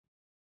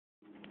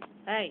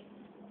Hey.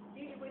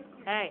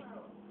 Hey.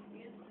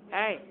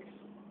 Hey.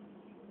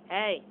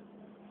 Hey.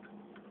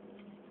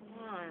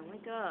 Come on,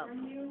 wake up.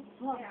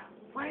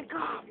 Wake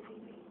up.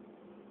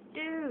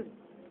 Dude.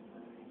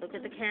 Look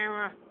at the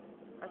camera.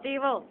 That's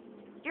evil.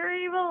 You're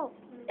evil.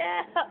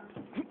 Yeah.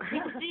 You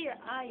can see your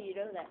eye, you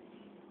know that.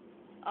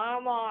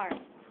 Omar.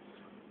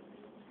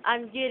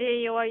 I'm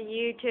getting you on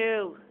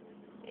YouTube.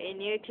 In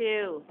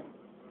YouTube.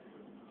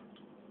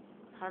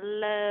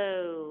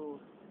 Hello.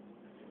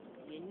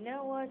 You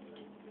know what?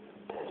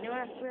 You know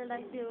what I feel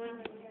like doing?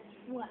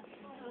 What?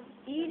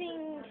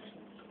 Eating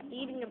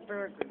a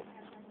burger.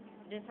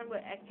 Just some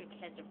with extra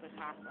ketchup and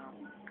hot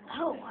sauce.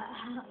 Oh,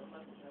 wow.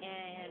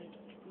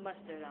 And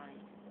mustard on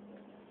it.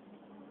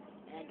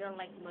 And I don't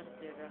like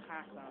mustard or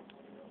hot sauce.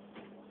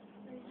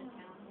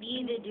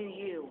 Neither do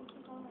you.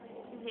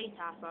 You hate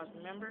hot sauce,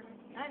 remember?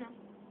 I know.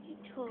 You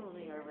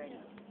totally are ready.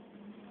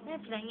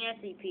 That's playing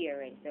SCP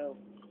already, so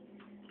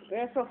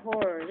prepare for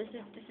horror. This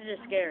is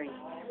just scary.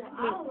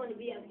 I don't want to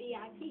be a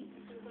VIP.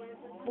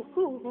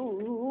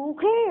 Who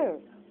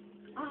cares?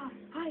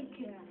 I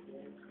care.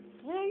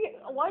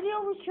 Why do you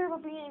always care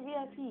about being a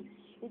VIP?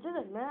 It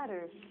doesn't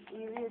matter if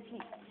you're a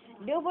VIP.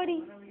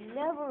 Nobody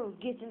never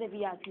gets in the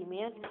VIP,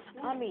 man.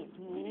 I mean,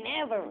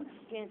 never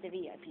gets in the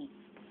VIP.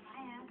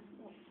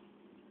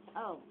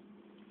 Oh.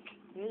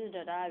 You're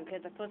the die because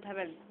you're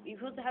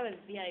supposed to have a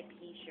VIP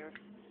shirt.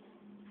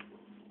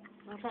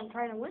 I'm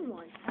trying to win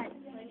one.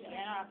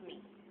 Get off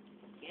me.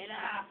 Get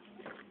off.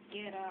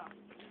 Get off.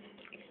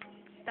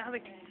 Stop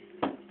it.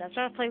 That's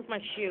not playing with my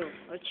shoe.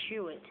 Or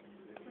chew it.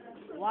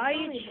 Why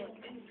you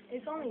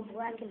It's only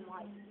black and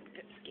white.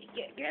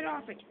 Get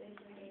off it.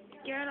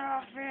 Get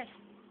off it.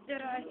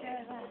 Did I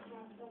say that?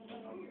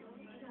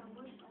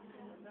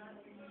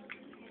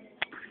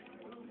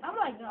 I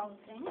like those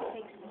things. It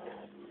takes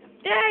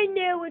I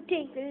know it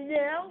takes a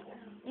now.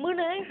 When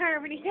I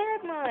already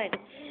have mine.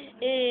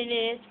 And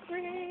it's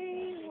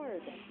green. Where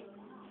is it?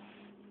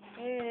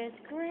 It's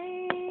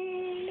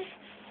green.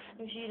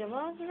 We see the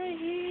monster right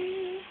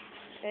here.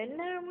 And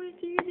now we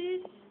see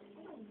this.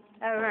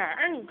 Alright,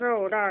 and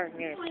grow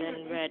darkness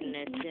and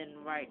redness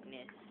and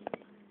whiteness.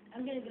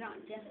 I'm gonna get on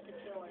Just the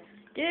Killer.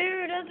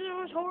 Dude, that's the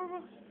most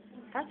horrible.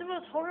 That's the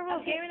most horrible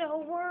game in the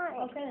whole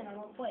world. Okay, then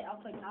I'll play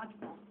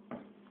dodgeball.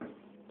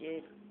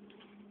 Dude,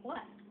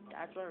 What?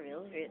 dodgeball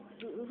really?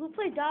 Who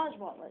played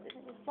dodgeball? What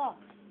the fuck?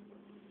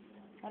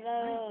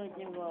 Hello,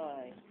 Jim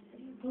boy.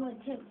 You want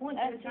to take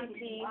points every time you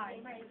FTP. fly.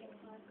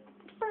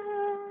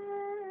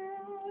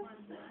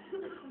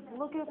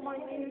 Look at my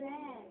YouTube,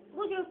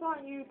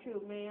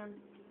 man.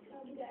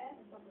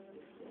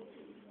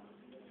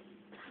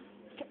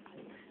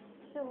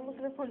 Look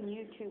it up on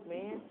YouTube,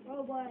 man.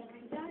 Oh boy,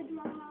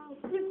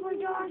 dodgeball. You play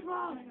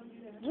dodgeball.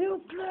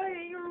 You play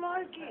it, you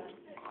like it.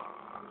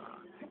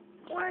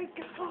 Wake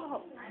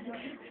up.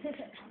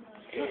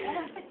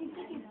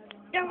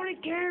 Nobody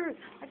cares.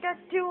 I got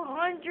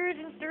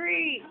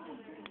 203.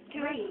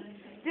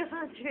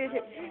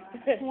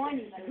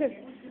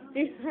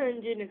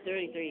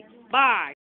 233. Bye.